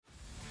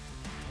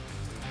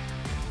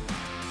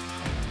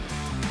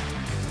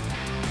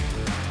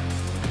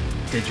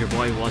Did your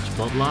boy watch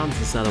Bloodlands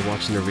instead of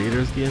watching the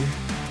Raiders game?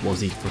 Was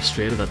he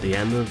frustrated at the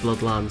end of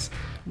Bloodlands?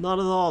 Not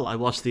at all. I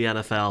watched the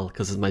NFL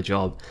because it's my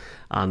job,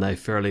 and I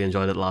fairly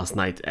enjoyed it last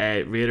night.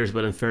 Raiders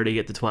winning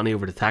 38-20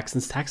 over the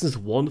Texans. Texans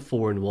won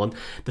 4-1.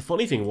 The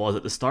funny thing was,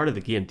 at the start of the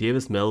game,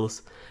 Davis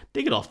Mills,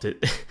 they got off to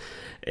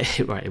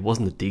right, it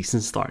wasn't a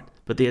decent start,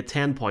 but they had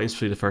 10 points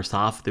through the first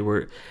half. They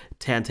were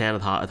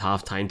 10-10 at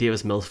half time.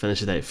 Davis Mills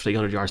finished at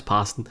 300 yards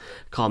passing.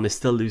 Colin, they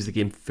still lose the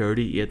game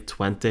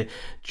 38-20.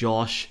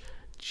 Josh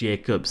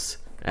Jacobs,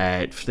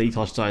 3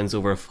 touchdowns,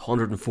 over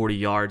 140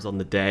 yards on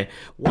the day.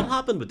 What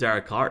happened with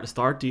Derek Carr at the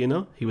start? Do you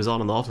know? He was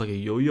on and off like a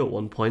yo-yo at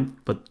one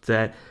point. But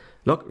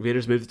look,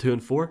 Raiders moved to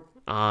 2-4,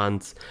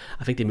 and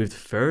I think they moved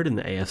third in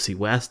the AFC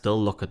West. They'll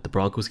look at the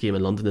Broncos game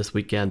in London this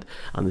weekend,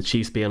 and the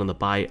Chiefs being on the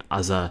bye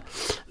as a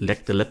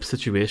lick the lip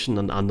situation,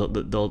 and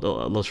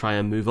they'll try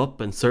and move up.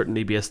 And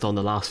certainly based on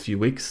the last few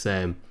weeks,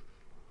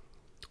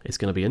 it's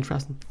going to be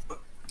interesting.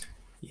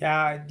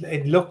 Yeah,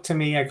 it looked to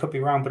me, I could be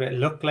wrong, but it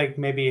looked like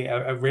maybe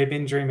a rib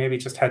injury, maybe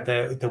just had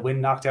the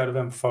wind knocked out of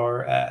him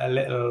for a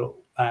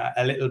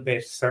little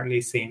bit.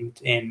 Certainly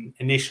seemed in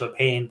initial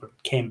pain, but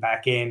came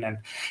back in. And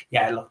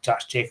yeah, look,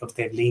 Josh Jacobs,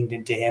 they've leaned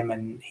into him,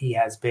 and he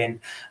has been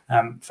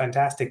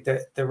fantastic.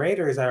 The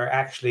Raiders are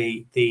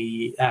actually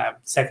the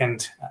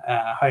second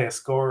highest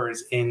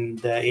scorers in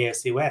the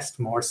AFC West,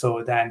 more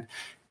so than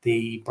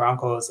the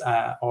Broncos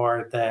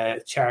or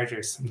the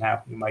Chargers.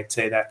 Now, you might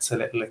say that's a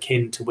little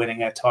akin to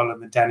winning a Taller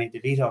than Danny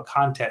DeVito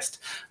contest,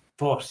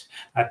 but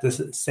at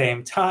the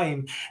same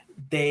time,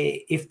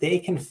 if they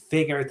can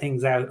figure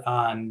things out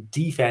on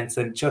defense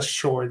and just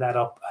shore that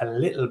up a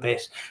little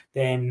bit,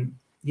 then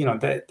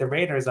the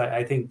Raiders,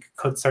 I think,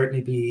 could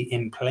certainly be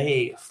in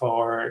play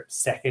for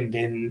second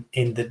in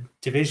the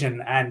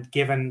division. And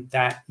given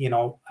that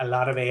a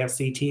lot of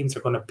AFC teams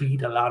are going to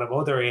beat a lot of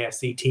other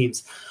AFC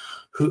teams,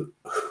 who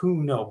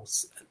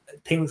knows?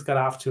 Things got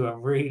off to a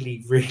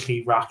really,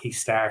 really rocky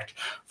start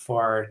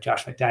for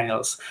Josh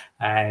McDaniels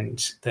and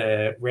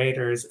the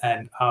Raiders,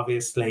 and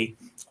obviously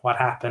what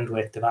happened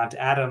with Davante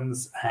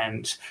Adams.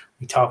 And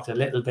we talked a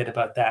little bit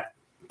about that.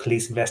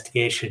 Police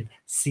investigation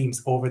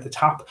seems over the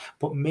top,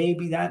 but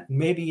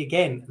maybe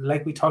again,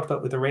 like we talked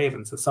about with the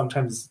Ravens, that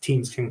sometimes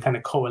teams can kind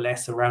of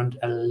coalesce around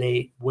a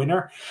late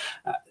winner.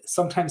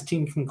 Sometimes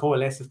teams can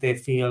coalesce if they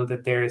feel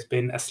that there has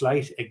been a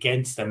slight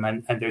against them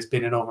and there's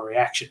been an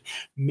overreaction.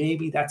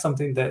 Maybe that's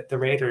something that the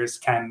Raiders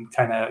can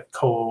kind of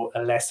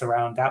coalesce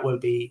around. That will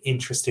be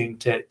interesting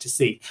to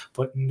see,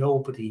 but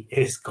nobody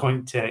is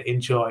going to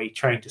enjoy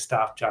trying to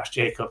stop Josh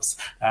Jacobs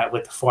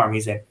with the form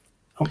he's in.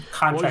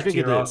 Contract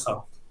year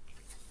also.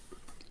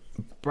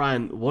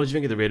 Brian, what did you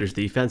think of the Raiders'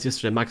 defense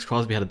yesterday? Max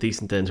Crosby had a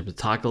decent day in terms of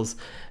tackles.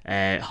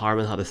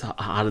 Harmon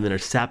had an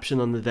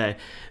interception on the day.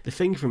 The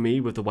thing for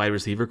me with the wide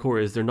receiver core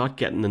is they're not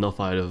getting enough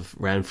out of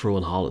Renfrow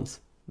and Hollins.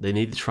 They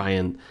need to try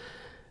and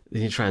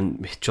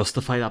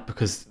justify that,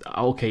 because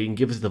okay, you can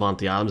give us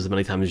Davante Adams as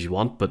many times as you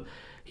want, but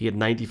he had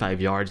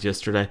 95 yards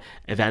yesterday.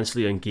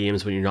 Eventually, in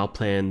games when you're not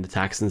playing the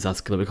Texans,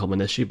 that's going to become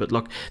an issue. But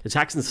look, the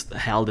Texans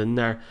held in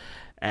there.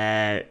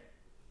 I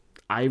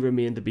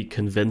remain to be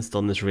convinced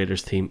on this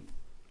Raiders team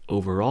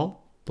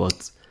overall,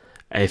 but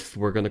if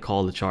we're going to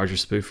call the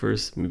Chargers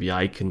spoofers, maybe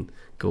I can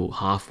go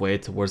halfway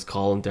towards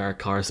calling Derek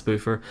Carr a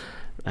spoofer.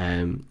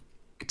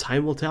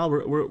 Time will tell.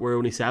 We're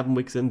only 7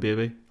 weeks in,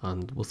 baby,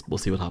 and we'll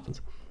see what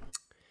happens.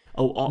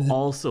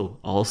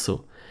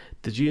 Also,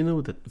 did you know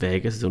that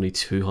Vegas is only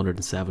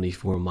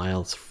 274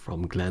 miles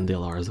from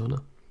Glendale,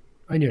 Arizona?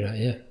 I knew that,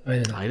 yeah.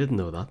 I didn't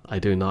know that. I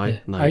do now. Yeah.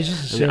 I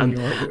just assumed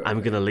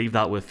I'm going to leave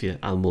that with you,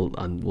 and we'll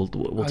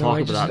talk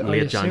about that in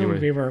late January.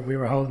 We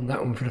were holding that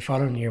one for the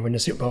following year when the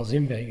Super Bowl's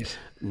in Vegas.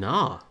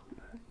 Nah.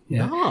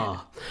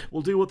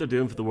 We'll do what they're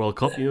doing for the World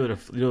Cup.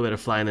 They're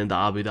flying into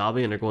Abu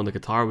Dhabi and they're going to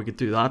Qatar. We could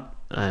do that.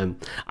 I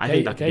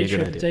think that could be a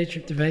good idea. Day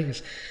trip to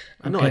Vegas.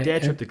 I know, a day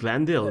trip to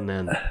Glendale and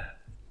then.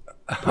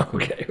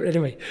 Okay.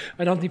 Anyway,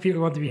 I don't think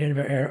people want to be hearing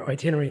about our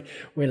itinerary.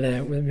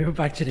 We'll move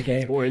back to the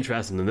game. It's more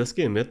interesting than this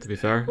game, mate, to be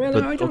fair. Well,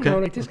 I don't know.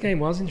 Like, this game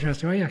was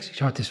interesting. I actually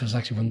thought this was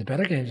actually one of the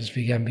better games this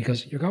weekend,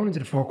 because you're going into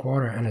the fourth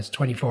quarter and it's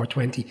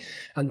 24-20,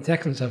 and the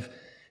Texans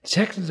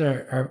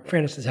are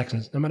fairness to the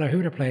Texans, no matter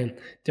who they're playing,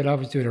 they'll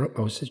always do their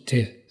utmost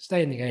to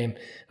stay in the game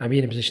and be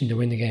in a position to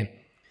win the game.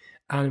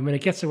 And when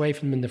it gets away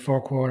from them in the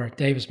fourth quarter,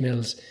 Davis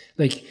Mills,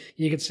 like,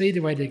 you can see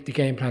the way the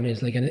game plan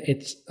is. Like, and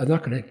I'm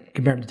not going to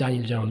compare him to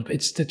Daniel Jones, but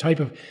it's the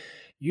type of,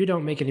 you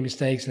don't make any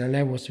mistakes and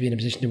allow us to be in a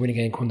position to win a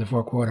game come the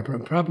fourth quarter. But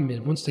the problem is,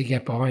 once they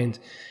get behind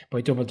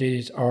by double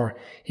digits or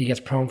he gets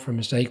prone for a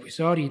mistake, we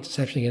saw the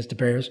interception against the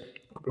Bears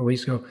a couple of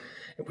weeks ago,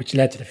 which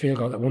led to the field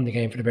goal that won the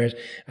game for the Bears.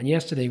 And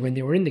yesterday, when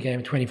they were in the game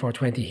at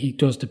 24-20, he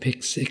does the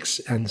pick six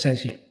and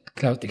essentially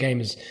the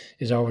game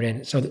is over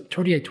then. So the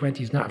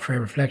 38-20 is not a fair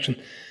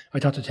reflection. I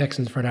thought the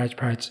Texans, for large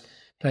parts,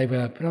 played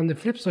well. But on the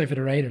flip side for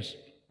the Raiders,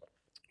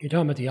 you're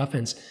talking about the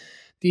offense.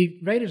 The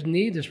Raiders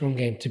need this run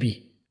game to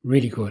be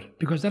really good,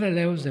 because that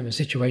allows them a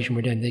situation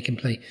where then they can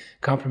play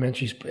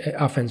complementary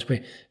offense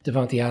with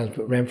Devontae Adams,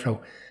 with Renfro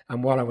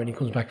and Waller when he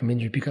comes back from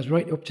injury. Because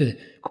right up to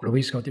a couple of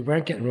weeks ago, they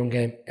weren't getting run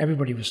game.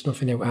 Everybody was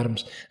snuffing out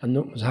Adams and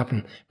nothing was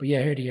happening. But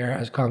yeah, here they are,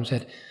 as Colm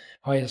said,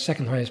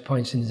 second highest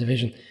points in the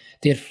division.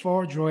 They had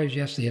 4 drives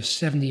yesterday of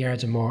 70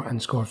 yards or more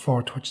and scored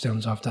 4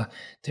 touchdowns off that.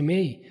 To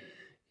me,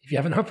 if you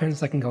have an offense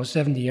that can go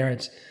 70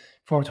 yards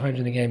 4 times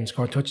in a game and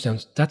score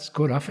touchdowns, that's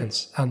good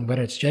offense. And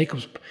whether it's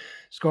Jacobs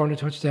scoring a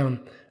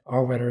touchdown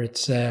or whether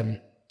it's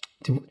to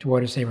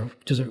wide receiver,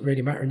 does it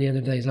really matter in the end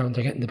of the day as long as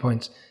they're getting the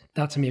points?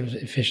 That to me was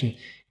efficient.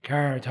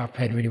 Carr top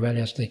played really well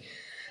yesterday.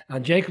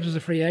 And Jacobs was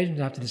a free agent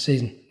after the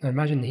season. I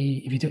imagine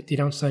if you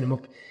don't sign him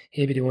up,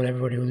 he'll be the one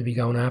everybody will be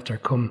going after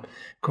come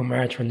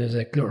March when there's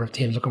a glutter of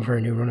teams looking for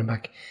a new running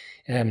back.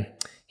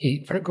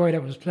 For a guy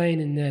that was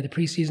playing in the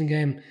preseason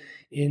game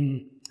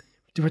in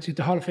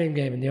the Hall of Fame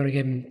game, and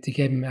they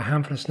gave him a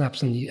handful of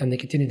snaps, and they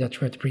continued that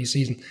throughout the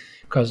preseason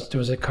because there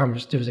was a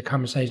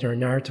conversation or a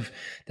narrative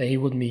that he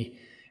wouldn't be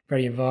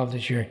very involved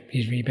this year.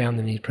 He's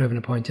rebounding. He's proven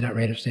a point to that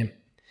Raiders team.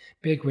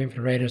 Big win for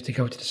the Raiders to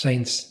go to the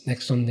Saints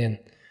next Sunday, and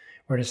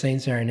where the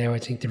Saints are now, I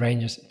think the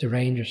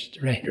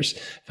Rangers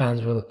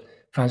fans will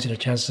fancy their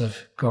chances of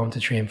going to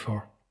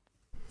 3-4.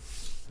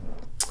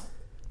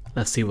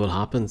 Let's see what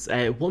happens.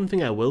 One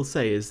thing I will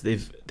say is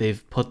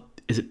they've put,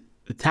 is it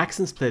the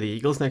Texans play the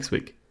Eagles next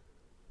week?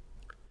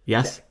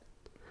 Yes.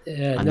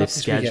 And they've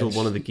scheduled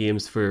one of the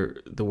games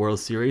for the World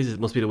Series. It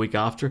must be the week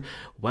after.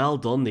 Well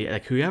done.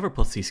 Whoever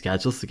puts these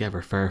schedules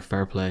together,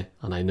 fair play.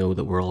 And I know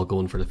that we're all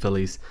going for the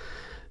Phillies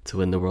to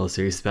win the World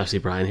Series, especially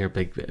Brian here,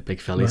 big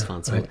Phillies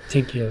fan. So I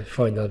think you'll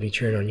find I'll be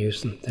cheering on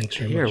Houston. Thanks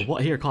very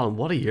much. Colin,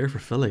 what a year for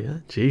Philly, yeah?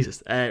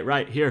 Jesus.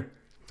 Right, here.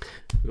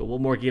 We've got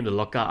one more game to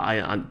look at.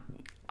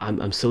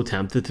 I'm so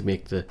tempted to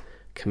make the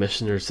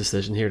commissioner's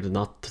decision here to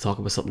talk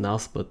about something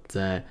else, but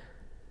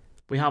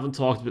we haven't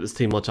talked about this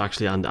team much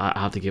actually, and I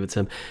have to give it to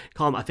him.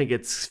 Colin, I think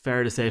it's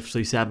fair to say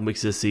for 7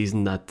 weeks of the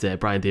season that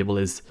Brian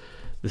Daboll is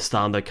the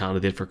standout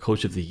candidate for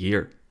Coach of the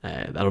Year.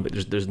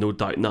 There's no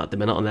doubt in that at the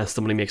minute, unless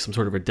somebody makes some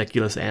sort of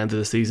ridiculous end of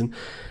the season.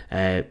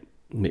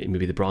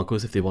 Maybe the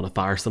Broncos, if they want to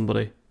fire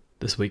somebody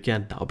this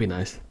weekend, that would be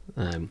nice,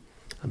 and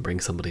bring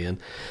somebody in.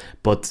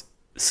 But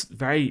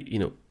very,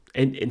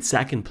 in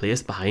second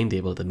place behind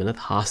Daboll at the minute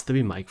has to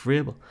be Mike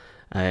Vrabel.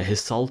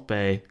 His Salt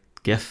Bay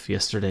gif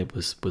yesterday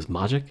was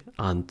magic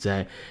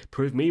and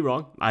proved me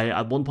wrong.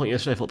 At one point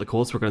yesterday I thought the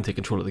Colts were going to take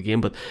control of the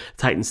game, but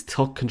Titans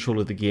took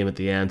control of the game at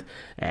the end.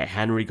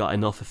 Henry got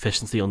enough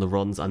efficiency on the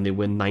runs and they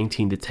win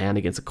 19-10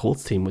 against a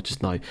Colts team which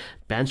is now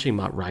benching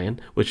Matt Ryan,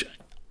 which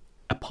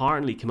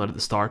apparently came out at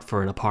the start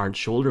for an apparent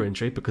shoulder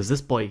injury, because this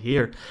boy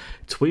here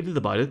tweeted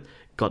about it,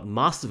 got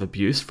massive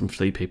abuse from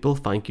 3 people.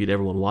 Thank you to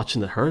everyone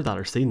watching that heard that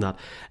or seen that.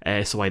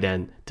 So I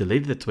then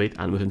deleted the tweet,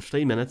 and within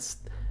 3 minutes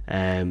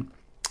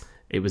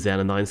it was then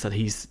announced that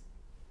he's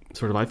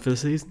sort of out for the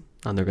season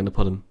and they're going to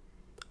put him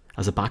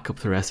as a backup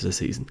for the rest of the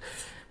season.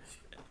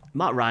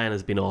 Matt Ryan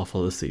has been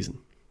awful this season,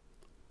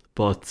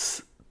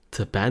 but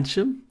to bench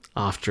him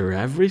after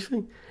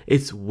everything,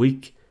 it's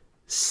week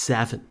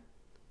 7.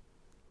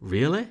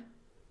 Really?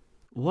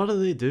 What are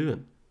they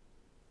doing?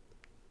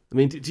 I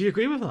mean, do you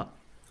agree with that?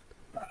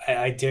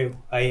 I do.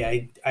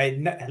 I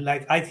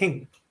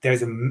think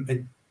there's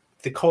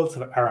the Colts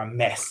are a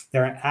mess.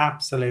 They're an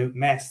absolute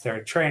mess. They're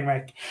a train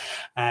wreck.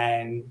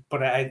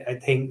 But I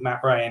think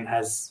Matt Ryan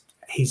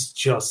he's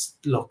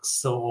just looks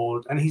so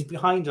old, and he's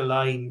behind a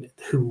line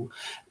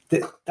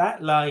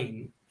that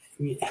line,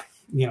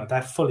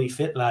 that fully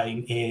fit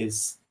line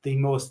is the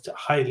most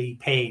highly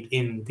paid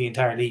in the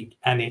entire league,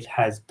 and it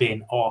has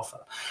been awful.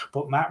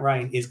 But Matt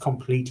Ryan is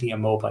completely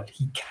immobile.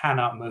 He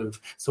cannot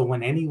move. So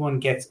when anyone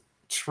gets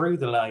through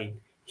the line,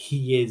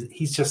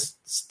 he's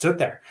just stood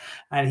there,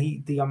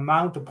 and the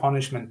amount of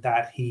punishment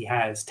that he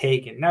has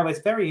taken. Now it's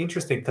very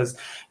interesting because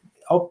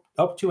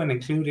up to and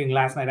including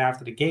last night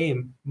after the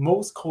game,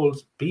 most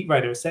Colts beat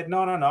writers said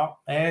no,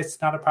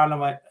 it's not a problem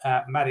with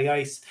Matty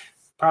Ice.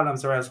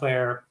 Problems are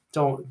elsewhere.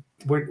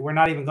 We're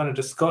not even going to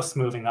discuss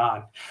moving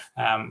on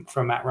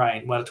from Matt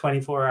Ryan. Well,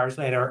 24 hours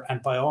later,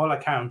 and by all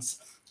accounts,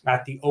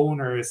 at the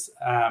owner's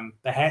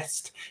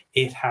behest,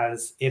 it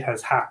has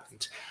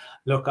happened.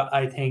 Look,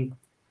 I think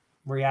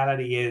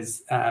reality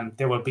is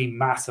there will be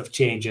massive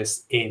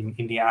changes in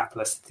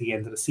Indianapolis at the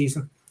end of the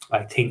season.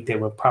 I think they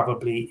will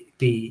probably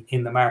be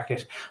in the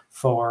market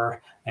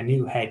for a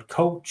new head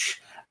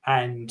coach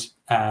and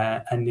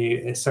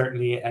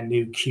certainly a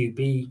new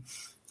QB.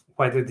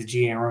 Whether the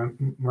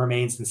GM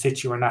remains in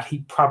situ or not,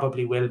 he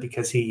probably will,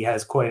 because he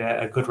has quite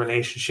a good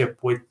relationship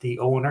with the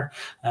owner.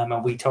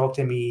 And we talked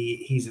to him,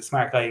 he's a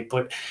smart guy,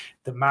 but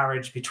the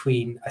marriage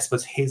between, I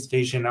suppose, his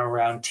vision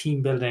around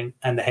team building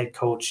and the head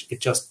coach,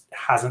 it just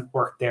hasn't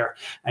worked there.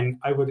 And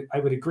I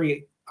would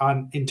agree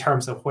in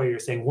terms of where you're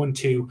saying 1,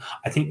 2.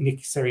 I think Nick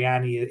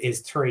Sirianni is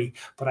 3,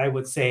 but I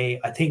would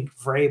say I think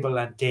Vrabel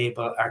and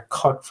Daboll are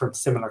cut from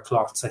similar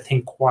cloths. I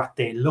think what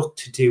they look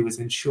to do is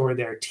ensure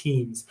their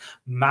teams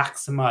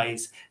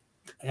maximize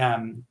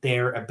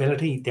their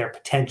ability, their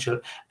potential,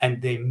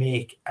 and they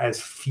make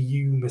as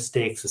few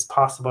mistakes as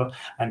possible,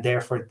 and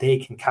therefore they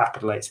can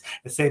capitalize.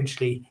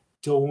 Essentially,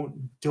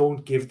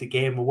 don't give the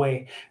game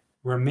away.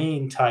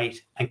 Remain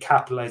tight and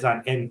capitalize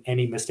on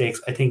any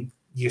mistakes. I think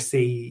you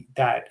see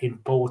that in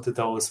both of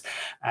those.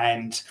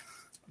 And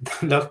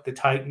look, the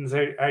Titans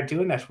are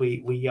doing it.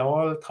 We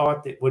all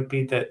thought it would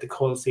be the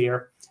Colts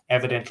here.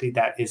 Evidently,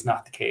 that is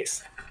not the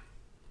case.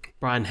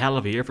 Brian, hell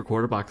of a year for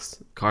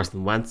quarterbacks.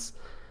 Carson Wentz,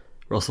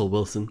 Russell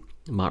Wilson,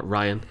 Matt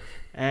Ryan.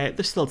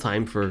 There's still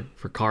time for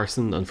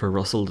Carson and for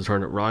Russell to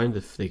turn it around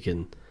if they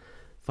can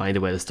find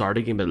a way to start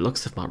a game, but it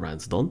looks as if Matt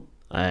Ryan's done.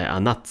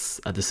 And that's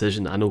a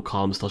decision. I know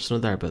Colm's touched on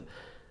it there, but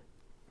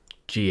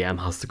GM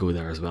has to go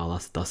there as well.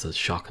 That's a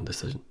shocking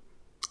decision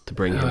to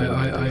bring him in.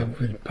 I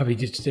would probably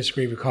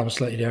disagree with Colm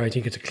slightly there. I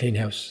think it's a clean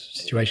house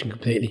situation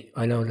completely.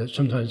 I know that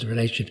sometimes the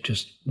relationship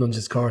just runs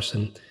its course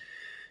and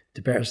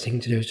the better thing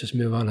to do is just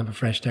move on and have a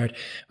fresh start.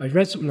 I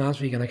read something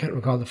last week and I can't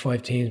recall the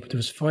 5 teams, but there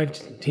was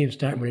 5 teams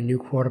starting with a new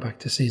quarterback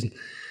this season.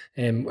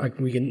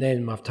 We can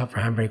name them off the top of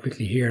our hand very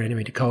quickly here.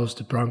 Anyway, the Colts,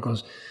 the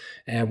Broncos,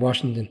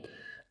 Washington,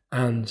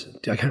 and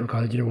I can't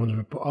recall the other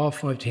ones, but all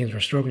 5 teams were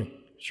struggling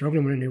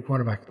with a new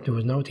quarterback. There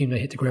was no team that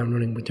hit the ground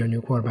running with their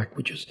new quarterback,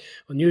 which is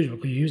unusual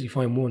because you usually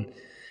find one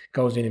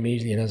goes in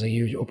immediately and has a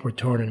huge upward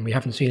turn, and we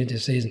haven't seen it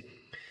this season.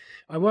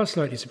 I was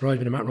slightly surprised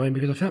with Matt Ryan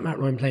because I felt Matt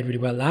Ryan played really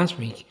well last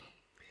week.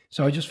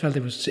 So I just felt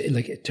it was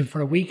like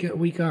for a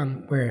week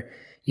on where,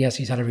 yes,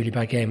 he's had a really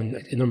bad game and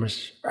the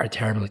numbers are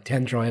terrible. Like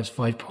 10 drives,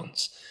 5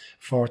 punts,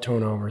 4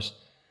 turnovers.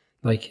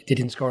 Like they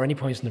didn't score any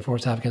points in the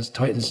first half against the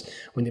Titans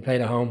when they played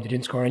at home. They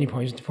didn't score any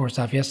points in the first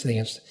half yesterday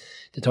against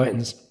the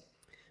Titans.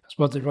 I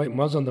suppose the writing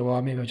was on the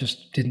wall. Maybe I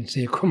just didn't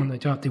see it coming. I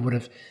thought they would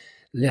have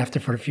left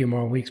it for a few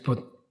more weeks.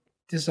 But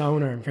this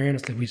owner, in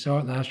fairness, like we saw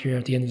it last year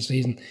at the end of the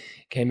season,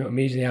 came out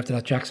immediately after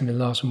that Jacksonville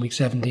loss in week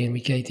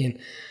 18,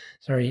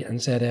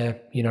 and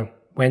said,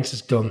 Wentz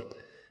is done.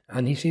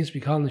 And he seems to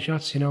be calling the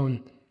shots,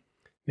 and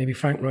maybe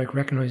Frank Reich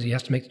recognises he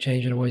has to make the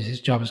change, otherwise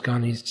his job is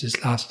gone. He's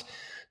just last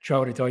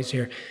throw of the dice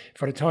here.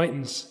 For the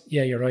Titans,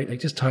 yeah, you're right.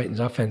 Like this Titans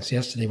offense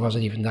yesterday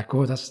wasn't even that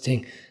good. That's the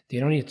thing.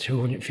 They only had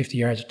 250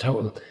 yards of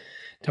total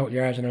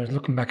yards, and I was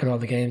looking back at all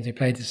the games they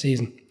played this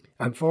season,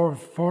 and 4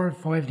 or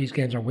 5 of these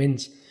games are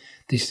wins.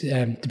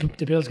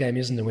 The Bills game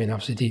isn't a win,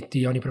 obviously.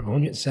 They only put up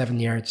 107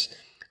 yards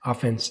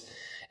offense,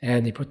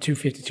 and they put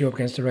 252 up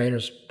against the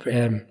Raiders.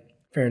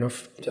 Fair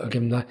enough, I'll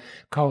give them that.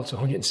 Colts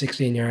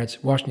 116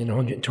 yards, Washington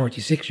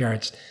 136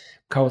 yards.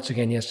 Colts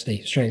again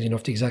yesterday, strangely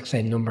enough, the exact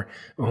same number,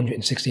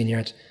 116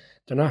 yards.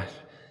 They're not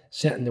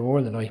setting the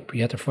world alight, but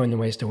you have to find the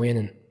ways to win.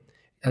 And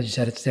as you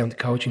said, it's down to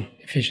coaching,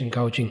 efficient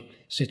coaching,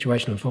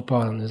 situational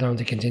football, and as long as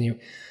they continue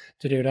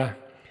to do that.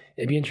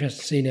 It'd be interesting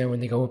to see now when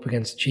they go up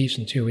against the Chiefs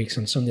in 2 weeks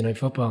on Sunday Night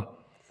Football,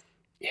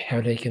 how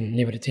they can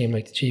live with a team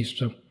like the Chiefs.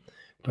 So,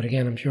 but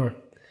again, I'm sure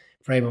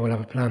Vrabel will have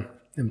a plan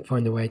and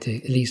find a way to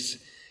at least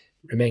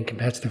remain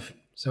competitive.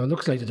 So it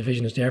looks like the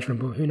division is there for them,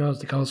 but who knows,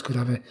 the Colts could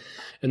have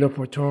an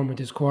upward turn with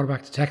this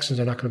quarterback. The Texans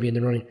are not going to be in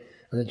the running,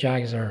 and the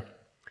Jags are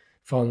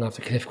falling off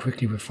the cliff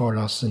quickly with 4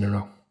 losses in a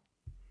row.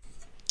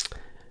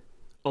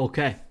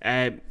 Okay,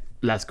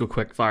 let's go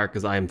quick fire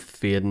because I am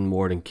fading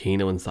more than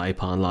Keno and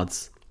Saipan,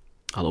 lads.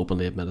 I'll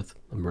openly admit it.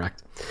 I'm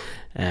wrecked.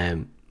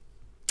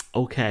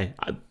 Okay,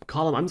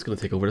 Colin, I'm just going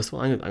to take over this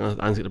one. I'm going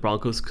to take the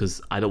Broncos because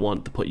I don't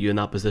want to put you in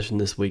that position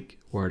this week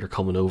where they're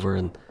coming over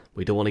and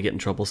we don't want to get in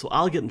trouble. So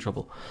I'll get in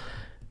trouble.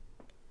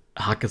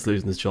 Hackett's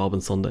losing his job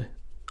on Sunday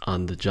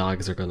and the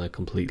Jags are going to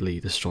completely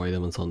destroy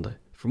them on Sunday.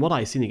 From what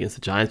I've seen against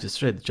the Giants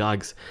yesterday, the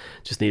Jags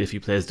just need a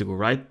few plays to go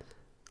right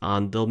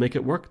and they'll make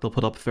it work. They'll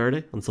put up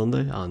 30 on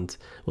Sunday and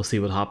we'll see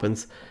what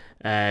happens.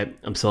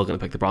 I'm still going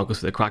to pick the Broncos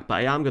for the crack, but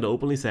I am going to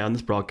openly say on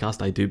this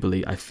broadcast, I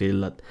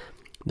feel that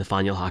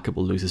Nathaniel Hackett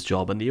will lose his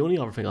job. And the only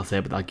other thing I'll say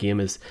about that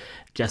game is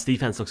Jets'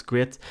 defense looks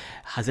great.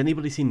 Has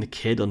anybody seen the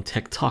kid on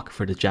TikTok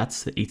for the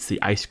Jets that eats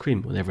the ice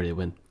cream whenever they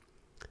win?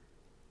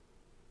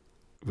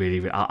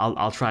 Really,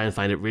 I'll try and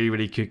find it. Really,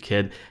 really cute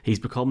kid. He's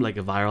become like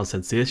a viral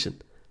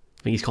sensation.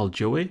 I think he's called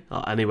Joey.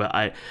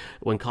 Anyway,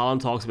 when Colin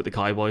talks about the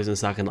Cowboys in a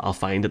second, I'll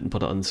find it and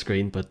put it on the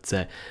screen. But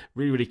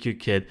really, really cute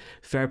kid.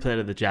 Fair play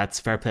to the Jets.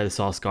 Fair play to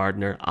Sauce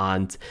Gardner.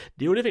 And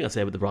the only thing I'll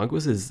say about the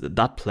Broncos is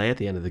that play at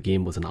the end of the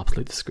game was an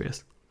absolute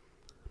disgrace.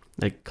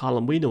 Like,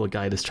 Colin, we know a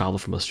guy that's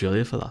travelled from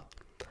Australia for that.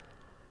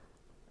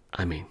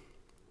 I mean,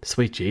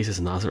 sweet Jesus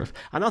in Nazareth.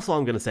 And that's all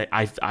I'm going to say.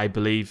 I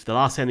believe the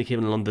last time he came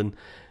in London,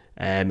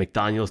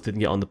 McDaniels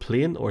didn't get on the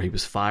plane or he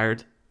was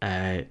fired.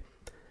 They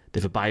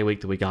have a bye week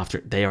the week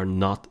after. They are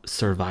not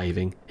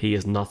surviving. He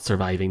is not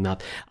surviving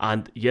that.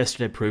 And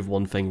yesterday proved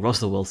one thing.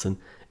 Russell Wilson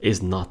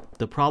is not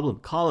the problem.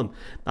 Colin,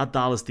 that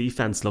Dallas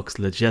defense looks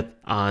legit.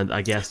 And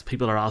I guess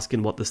people are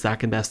asking what the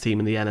second best team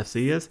in the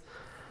NFC is.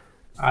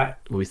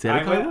 Will we say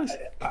the Cowboys?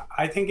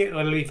 I think it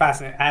will be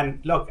fascinating. And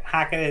look,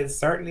 Hackett is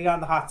certainly on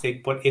the hot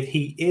seat, but if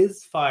he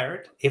is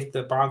fired, if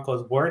the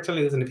Broncos were to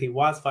lose and if he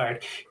was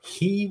fired,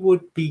 he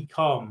would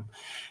become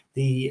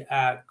the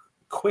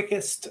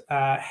quickest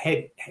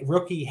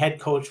rookie head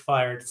coach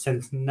fired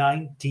since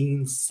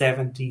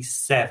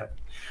 1977.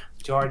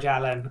 George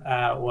Allen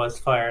was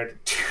fired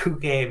 2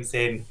 games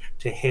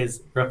into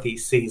his rookie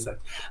season.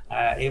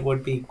 It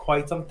would be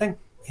quite something.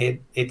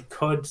 It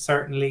could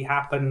certainly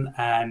happen,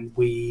 and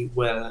we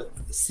will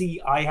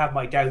see. I have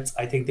my doubts.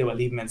 I think they will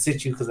leave him in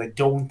situ because I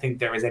don't think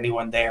there is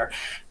anyone there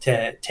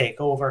to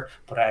take over.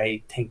 But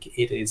I think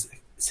it is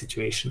a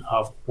situation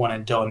of one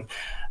and done,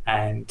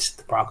 and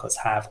the Broncos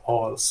have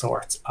all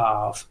sorts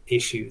of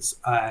issues.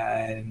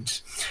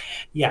 And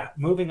yeah,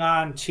 moving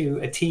on to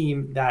a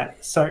team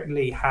that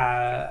certainly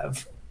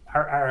have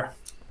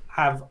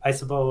I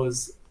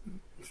suppose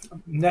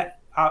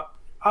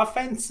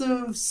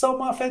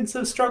some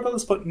offensive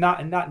struggles, but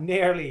not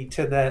nearly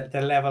to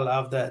the level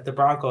of the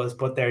Broncos,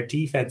 but their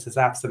defense is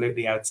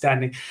absolutely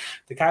outstanding.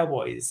 The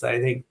Cowboys, I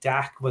think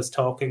Dak was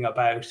talking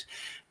about,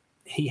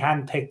 he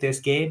hadn't picked this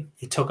game.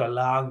 It took a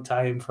long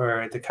time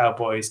for the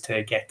Cowboys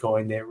to get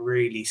going. They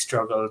really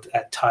struggled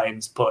at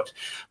times, but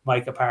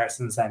Micah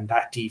Parsons and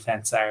that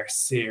defense are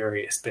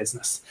serious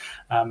business.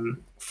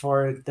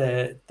 For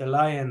the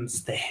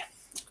Lions,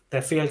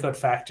 the feel-good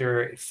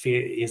factor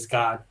is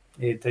gone.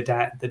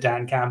 The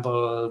Dan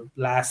Campbell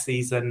last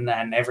season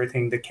and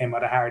everything that came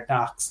out of Hard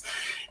Knocks,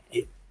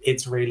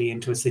 it's really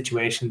into a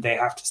situation they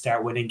have to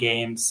start winning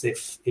games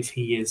if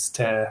he is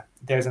to.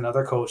 There's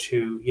another coach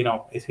who,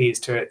 if he is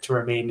to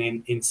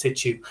remain in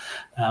situ,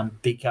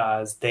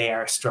 because they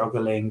are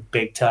struggling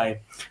big time.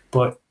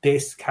 But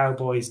this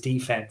Cowboys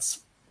defense,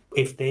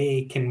 if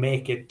they can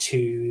make it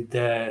to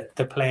the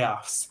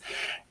playoffs,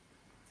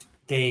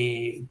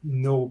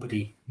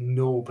 nobody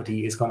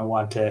is going to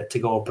want to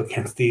go up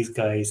against these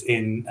guys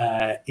in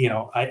I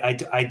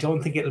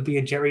don't think it'll be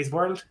in Jerry's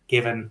world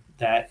given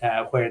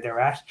that where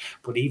they're at,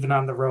 but even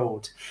on the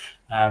road,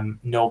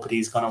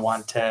 nobody's going to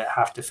want to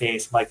have to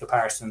face Micah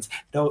Parsons.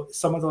 Though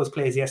some of those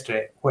plays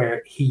yesterday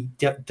where he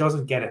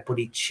doesn't get it, but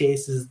he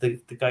chases the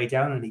guy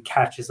down and he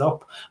catches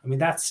up. I mean,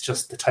 that's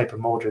just the type of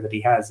motor that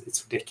he has.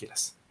 It's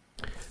ridiculous.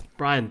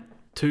 Brian,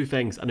 2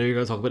 things. I know you're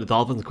going to talk about the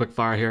Dolphins, quick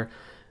fire here.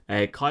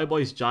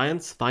 Cowboys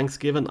Giants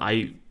Thanksgiving.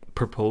 I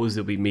propose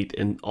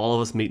that all of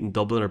us meet in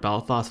Dublin or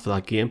Belfast for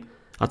that game.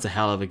 That's a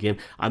hell of a game.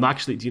 I'm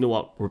actually, do you know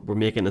what? We're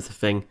making this a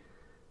thing.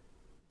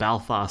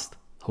 Belfast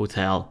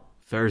Hotel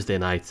Thursday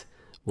night.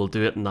 We'll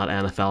do it in that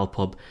NFL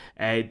pub.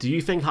 Do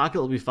you think Hackett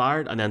will be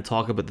fired? And then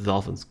talk about the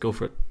Dolphins. Go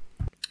for it.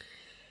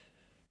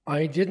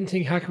 I didn't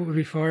think Hackett would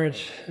be fired,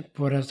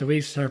 but as the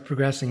weeks are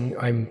progressing,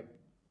 I'm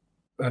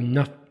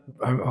not.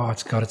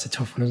 It's a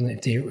tough one, isn't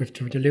it? If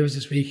they lose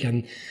this week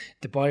and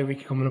the bye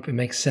week coming up, it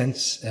makes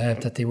sense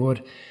that they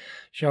would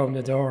show him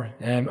the door.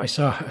 I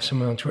saw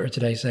someone on Twitter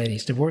today saying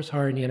he's the worst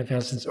hire in the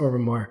NFL since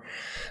Urban Meyer.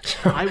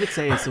 I would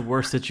say it's the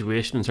worst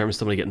situation in terms of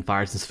somebody getting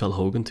fired since Phil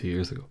Hogan 2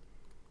 years ago.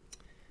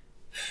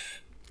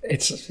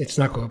 It's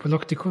not good, but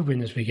look, they could win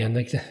this weekend.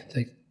 Like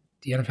the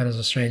NFL has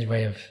a strange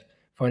way of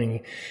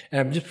finding.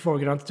 Just before we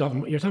get on to the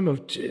Dolphins, you're talking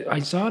about. I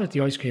saw that the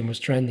ice cream was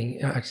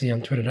trending actually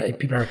on Twitter. That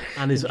people are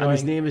and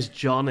his name is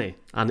Johnny.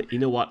 And you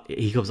know what?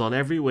 He comes on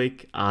every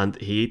week and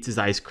he eats his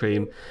ice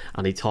cream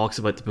and he talks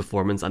about the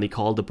performance, and he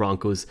called the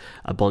Broncos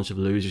a bunch of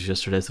losers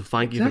yesterday. So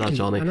thank you for that,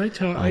 Johnny. And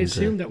I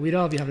assumed that we'd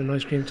all be having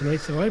ice cream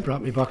tonight, so I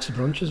brought me box of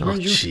brunches. Oh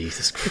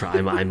Jesus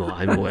Christ! I'm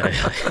away.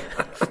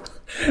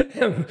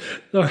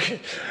 Look,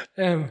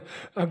 I'm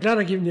glad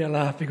I'm giving you a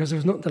laugh because there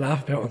was nothing to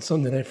laugh about on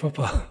Sunday Night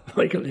Football.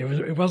 Michael,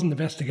 it wasn't the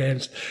best of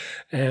games.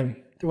 There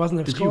wasn't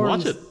a Did score. You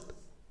watch it?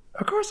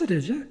 Of course I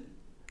did, yeah.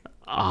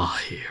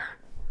 Here.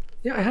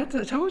 Yeah, I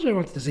told you I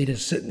wanted to see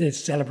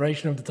this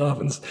celebration of the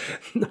Dolphins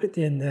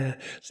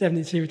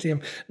 1972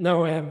 team.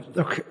 No,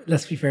 look,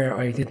 let's be fair,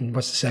 I didn't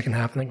watch the second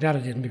half, and I'm glad I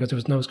didn't because there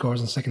was no scores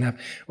in the second half.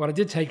 What I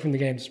did take from the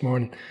game this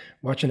morning,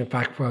 watching it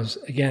back, was,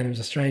 again, it was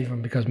a strange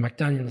one because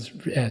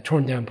McDaniels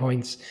turned down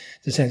points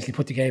to essentially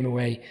put the game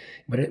away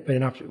with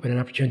an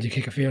opportunity to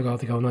kick a field goal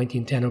to go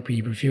 19-10 up.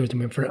 He refused to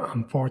win for it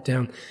on 4th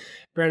down.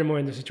 Bearing in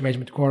mind the situation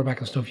with the quarterback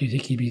and stuff, you'd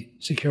think he'd be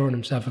securing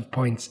himself with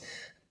points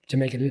to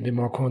make it a little bit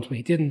more comfortable.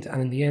 He didn't,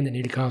 and in the end it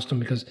nearly cost him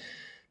because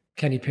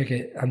Kenny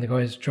Pickett and the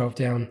guys drove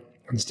down,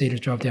 and the Steelers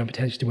drove down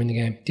potentially to win the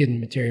game. Didn't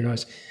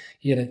materialise.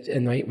 He had a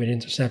night with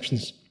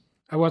interceptions.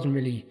 I wasn't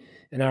really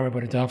enamoured by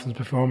the Dolphins'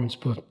 performance,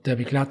 but they'll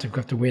be glad to have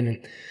got the win.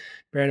 And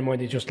bearing in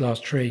mind they just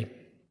lost 3,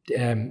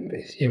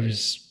 it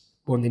was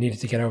one they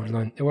needed to get over the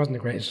line. It wasn't the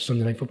greatest of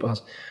Sunday Night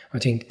Footballs. I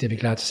think they'll be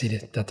glad to see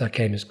that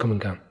game is come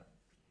and gone.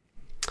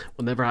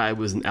 Whenever I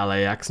was in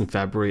LAX in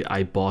February,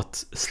 I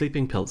bought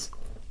sleeping pills.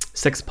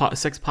 6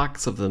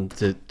 packs of them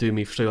to do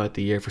me throughout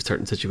the year for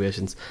certain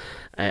situations,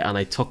 and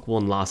I took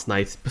one last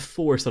night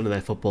before Sunday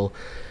Night Football,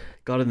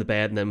 got in the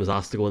bed and then was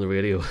asked to go on the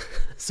radio.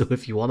 So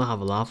if you want to have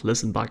a laugh,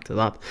 listen back to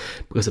that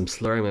because I'm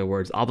slurring my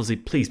words. Obviously,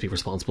 please be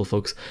responsible,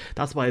 folks.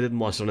 That's why I didn't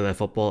watch Sunday Night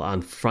Football,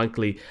 and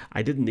frankly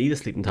I didn't need a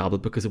sleeping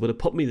tablet because it would have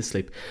put me to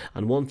sleep.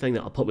 And one thing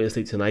that'll put me to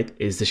sleep tonight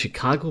is the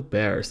Chicago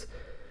Bears,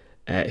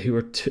 who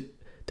are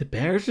the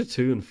Bears are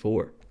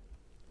 2-4.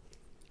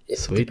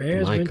 Sweet, the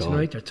Bears win God.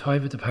 Tonight, they're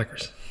tied with the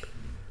Packers.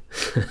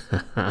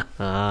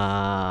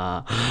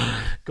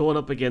 Going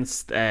up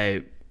against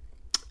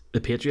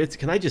the Patriots,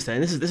 can I just say,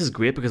 and this is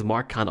great because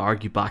Mark can't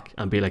argue back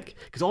and be like,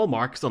 because all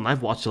Mark's done,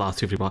 I've watched the last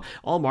 2 or 3 podcasts,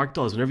 all Mark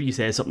does, whenever you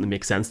say something that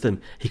makes sense to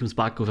him, he comes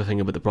back with a thing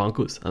about the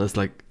Broncos, and it's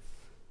like,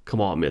 come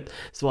on, mate.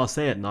 So I'll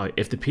say it now,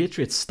 if the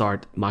Patriots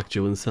start Mac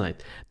Jones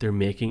tonight, they're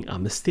making a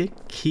mistake.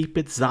 Keep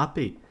it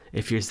zappy.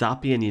 If you're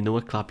zappy and you know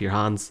it, clap your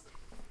hands.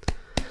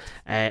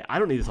 I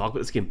don't need to talk about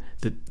this game.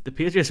 The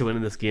Patriots are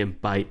winning this game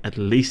by at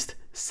least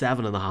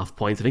 7.5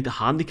 points. I think the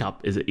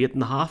handicap is at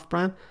 8.5,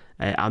 Brian.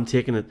 I'm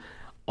taking it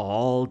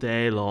all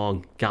day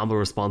long. Gamble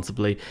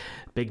responsibly.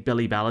 Big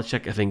Billy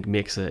Belichick, I think,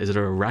 makes is it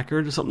a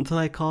record or something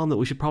tonight, Colin, that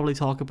we should probably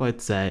talk about?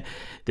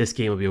 This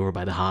game will be over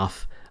by the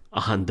half,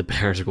 and the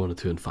Bears are going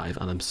to 2-5.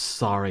 And I'm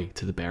sorry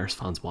to the Bears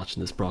fans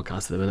watching this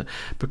broadcast at the minute,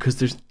 because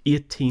there's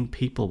 18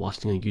 people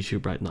watching on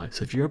YouTube right now.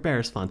 So if you're a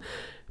Bears fan,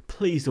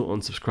 please don't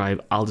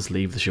unsubscribe. I'll just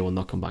leave the show and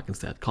not come back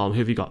instead. Colin, who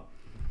have you got?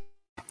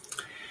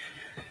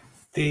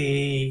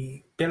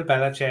 The Bill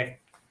Belichick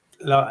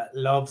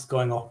loves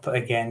going up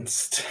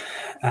against,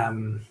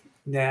 and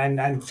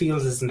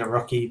Fields isn't a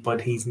rookie,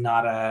 but he's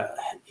not a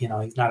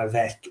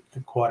vet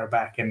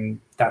quarterback, and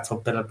that's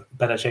what Bill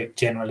Belichick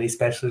generally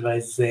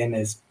specializes in,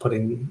 is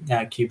putting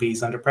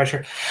QBs under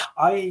pressure.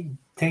 I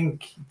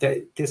think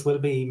that this will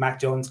be Mac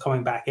Jones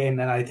coming back in,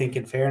 and I think,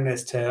 in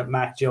fairness to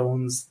Mac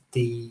Jones,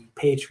 the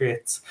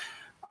Patriots'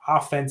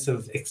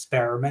 offensive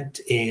experiment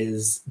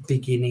is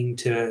beginning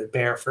to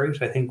bear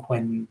fruit. I think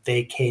when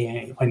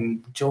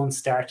Jones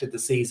started the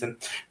season,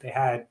 they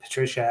had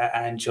Patricia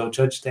and Joe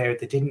Judge there.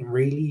 They didn't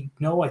really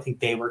know. I think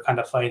they were kind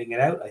of fighting it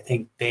out. I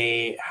think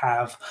they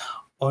have,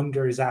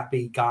 under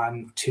Zappy,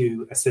 gone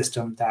to a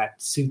system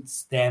that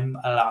suits them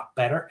a lot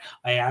better.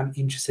 I am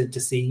interested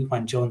to see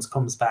when Jones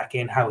comes back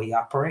in how he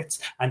operates,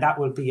 and that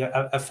will be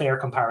a fair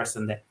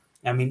comparison then.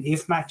 I mean,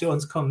 if Mac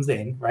Jones comes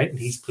in, right, and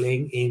he's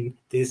playing in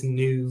this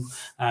new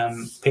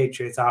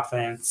Patriots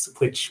offense,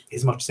 which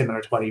is much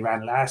similar to what he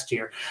ran last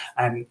year,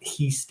 and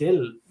he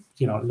still,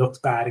 looks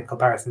bad in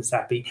comparison to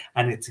Zappy,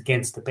 and it's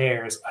against the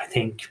Bears, I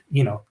think,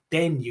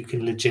 then you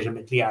can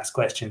legitimately ask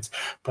questions.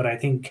 But I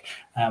think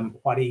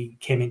what he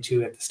came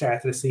into at the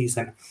start of the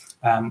season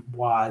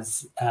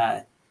was,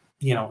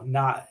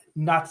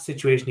 not the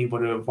situation he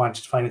would have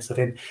wanted to find himself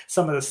in.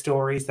 Some of the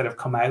stories that have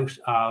come out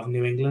of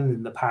New England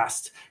in the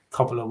past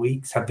couple of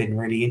weeks have been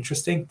really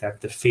interesting, that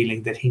the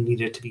feeling that he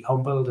needed to be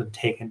humbled and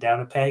taken down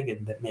a peg,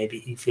 and that maybe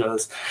he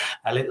feels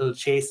a little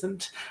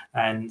chastened.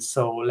 And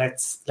so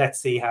let's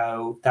see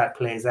how that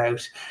plays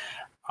out.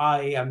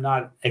 I am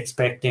not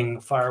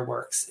expecting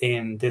fireworks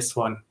in this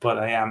one, but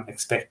I am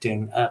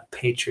expecting a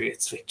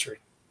Patriots victory.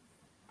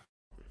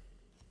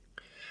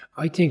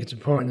 I think it's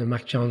important that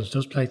Mac Jones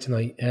does play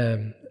tonight,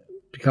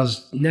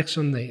 because next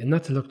Sunday, and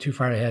not to look too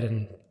far ahead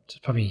and to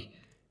probably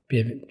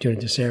be doing a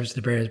disservice to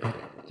the Bears, but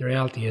the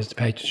reality is the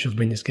Patriots should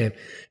win this game.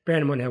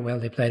 Bearing in mind how well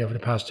they played over the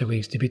past 2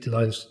 weeks, they beat the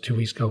Lions 2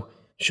 weeks ago,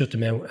 shut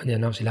them out, and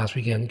then obviously last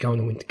weekend going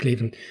and win to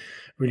Cleveland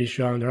really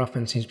strong. Their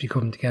offense seems to be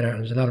coming together,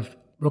 and there's a lot of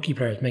rookie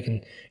players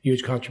making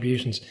huge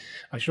contributions.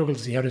 I struggle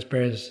to see how this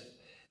Bears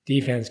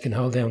defense can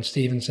hold down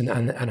Stevenson,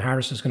 and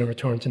Harris is going to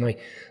return tonight,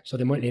 so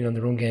they might lean on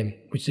the run game,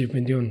 which they've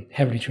been doing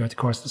heavily throughout the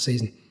course of the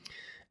season.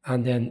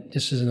 And then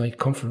this is a nice,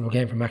 comfortable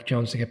game for Mac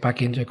Jones to get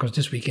back into, because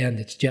this weekend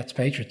it's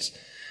Jets-Patriots.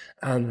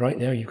 And right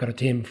now you've got a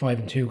team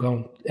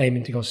 5-2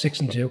 aiming to go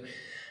 6-2.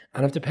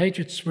 And if the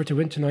Patriots were to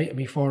win tonight and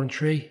be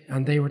 4-3,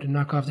 and they were to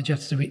knock off the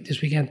Jets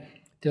this weekend,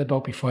 they'll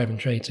both be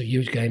 5-3. It's a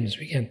huge game this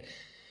weekend.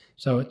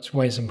 So it's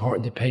why it's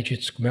important the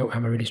Patriots come out and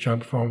have a really strong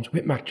performance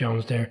with Mac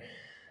Jones there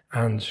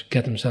and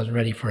get themselves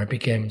ready for a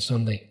big game on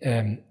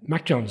Sunday.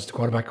 Mac Jones is the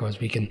quarterback this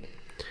weekend.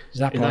 Is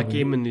that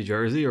game in New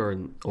Jersey or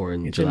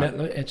in Gillette?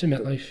 It's in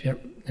MetLife, yeah.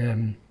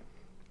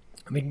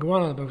 We can go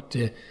on about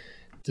the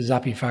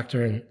Zappy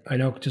factor, and I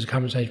know there's a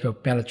conversation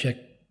about Belichick,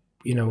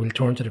 will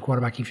turn to the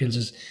quarterback he feels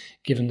is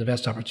given the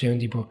best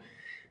opportunity, but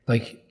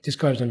this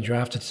guy was only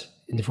drafted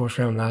in the first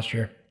round last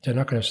year. They're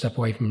not going to step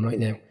away from him right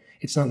now.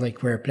 It's not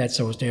like where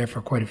Bledsoe was there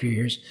for quite a few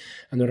years,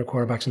 and other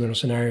quarterbacks in other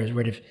scenarios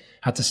where they've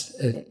had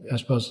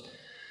to,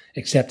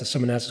 accept that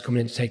someone else is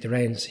coming in to take the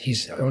reins.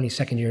 He's only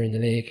second year in the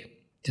league.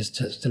 There's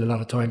still a lot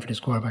of time for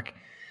this quarterback.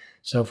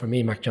 So for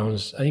me, Mac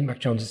Jones, I think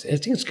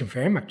it's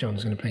confirmed Mac Jones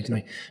is going to play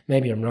tonight.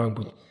 Maybe I'm wrong,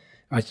 but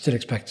I still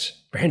expect,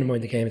 bearing in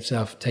mind the game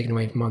itself, taken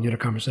away from all the other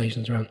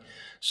conversations around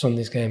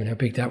Sunday's game and how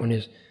big that one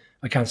is,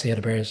 I can't see how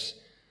the Bears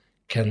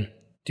can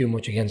do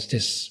much against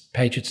this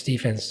Patriots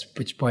defence,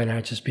 which by and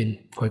large has been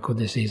quite good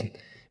this season.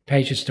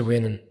 Patriots to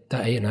win, and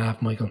that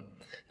 8.5, Michael,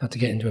 not to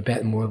get into a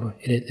betting more, but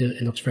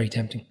it looks very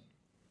tempting.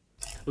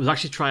 I was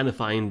actually trying to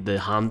find the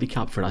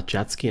handicap for that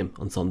Jets game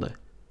on Sunday,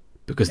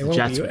 because the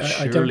Jets would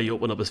surely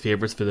open up as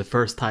favourites for the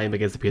first time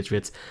against the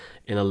Patriots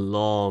in a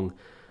long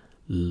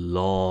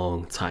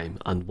time.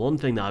 And one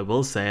thing that I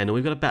will say, I know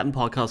we've got a betting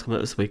podcast coming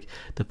out this week,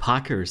 the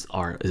Packers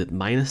are, is it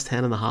minus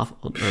 10.5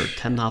 or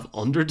 10.5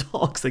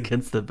 underdogs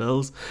against the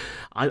Bills?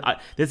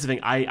 This is the thing,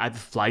 I have a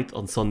flight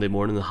on Sunday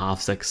morning at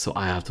 6:30, so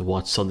I have to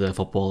watch Sunday Night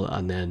Football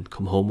and then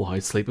come home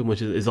without sleeping,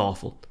 which is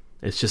awful.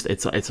 It's just,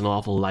 it's an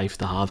awful life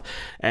to have.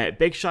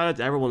 Big shout out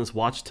to everyone who's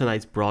watched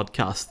tonight's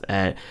broadcast.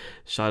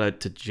 Shout out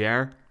to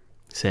Jer,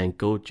 saying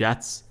go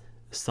Jets.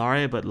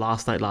 Sorry about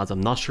last night, lads.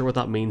 I'm not sure what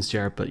that means,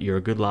 Jared, but you're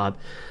a good lad.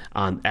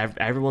 And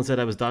everyone said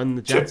I was down in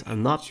the Jets.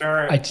 I'm not.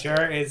 Sure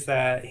is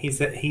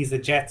he's a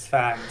Jets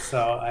fan,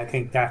 so I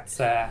think that's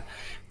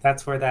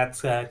where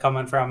that's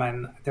coming from.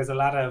 And there's a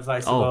lot of,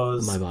 I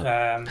suppose,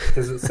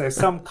 there's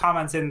some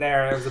comments in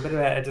there. There was a bit of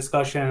a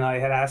discussion. I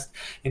had asked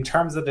in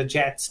terms of the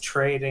Jets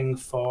trading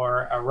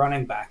for a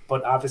running back,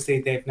 but obviously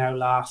they've now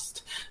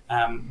lost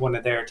one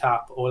of their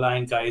top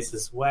O-line guys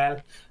as well.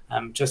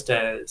 Just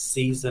a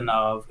season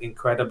of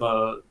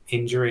incredible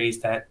injuries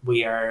that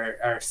we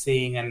are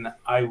seeing, and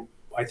I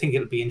think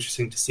it'll be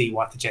interesting to see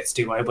what the Jets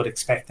do. I would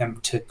expect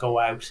them to go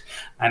out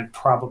and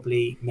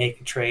probably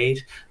make a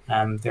trade.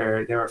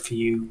 There are a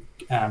few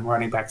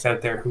running backs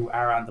out there who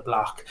are on the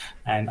block,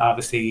 and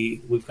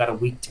obviously we've got a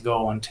week to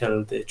go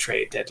until the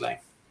trade deadline.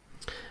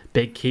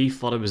 Big Keith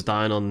thought I was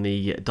down on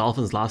the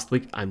Dolphins last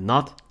week. I'm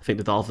not. I think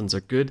the Dolphins are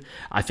good.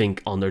 I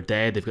think on their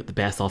day they've got the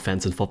best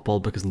offense in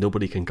football because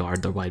nobody can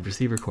guard their wide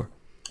receiver core.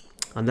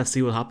 And let's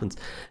see what happens.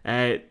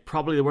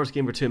 Probably the worst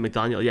game for Tim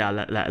McDaniel. Yeah,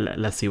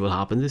 let's see what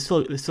happens. They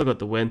still got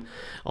the win,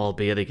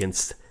 albeit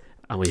against,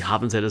 and we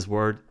haven't said his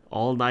word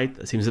all night.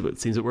 It seems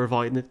that we're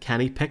avoiding it.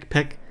 Kenny pick.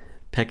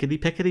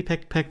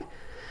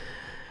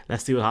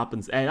 Let's see what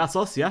happens. That's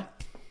us, yeah.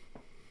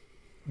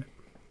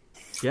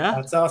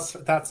 Yeah,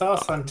 that's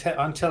us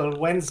until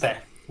Wednesday.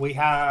 We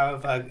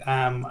have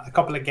a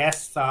couple of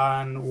guests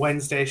on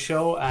Wednesday's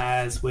show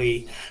as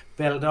we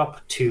build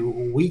up to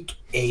week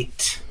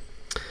 8.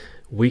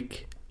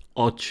 Week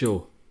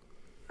 8.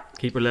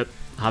 Keep her lip.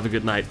 Have a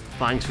good night.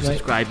 Thanks for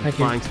subscribing.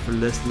 Thanks for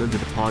listening to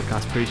the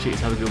podcast. Appreciate it.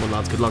 Have a good one,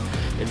 lads. Good luck.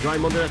 Enjoy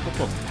Monday Night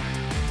Football.